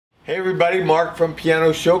Hey everybody, Mark from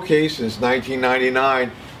Piano Showcase since 1999,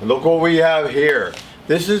 and look what we have here.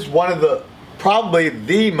 This is one of the, probably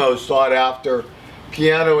the most sought after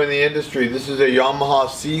piano in the industry. This is a Yamaha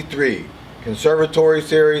C3 Conservatory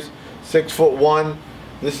Series, 6'1".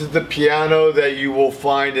 This is the piano that you will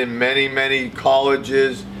find in many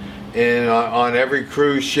colleges and on every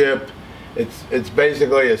cruise ship. It's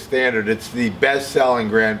basically a standard. It's the best-selling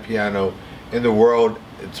grand piano in the world.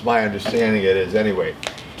 It's my understanding it is anyway.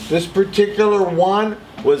 This particular one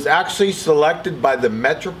was actually selected by the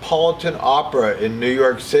Metropolitan Opera in New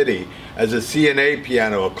York City as a CNA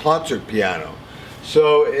piano, a concert piano.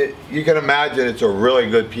 So you can imagine it's a really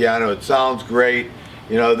good piano. It sounds great.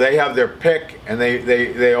 You know, they have their pick, and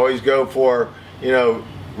they always go for, you know,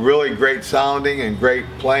 really great sounding and great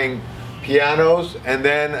playing pianos. And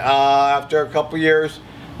then after a couple years,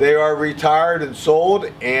 they are retired and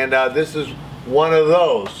sold, and this is one of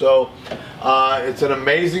those. So it's an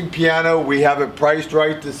amazing piano. We have it priced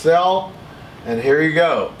right to sell, and here you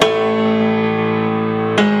go. The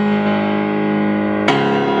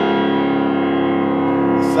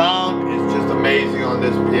sound is just amazing on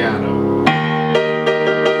this piano.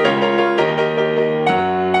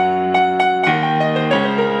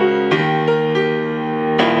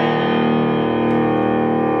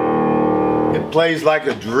 It plays like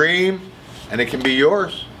a dream, and it can be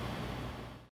yours.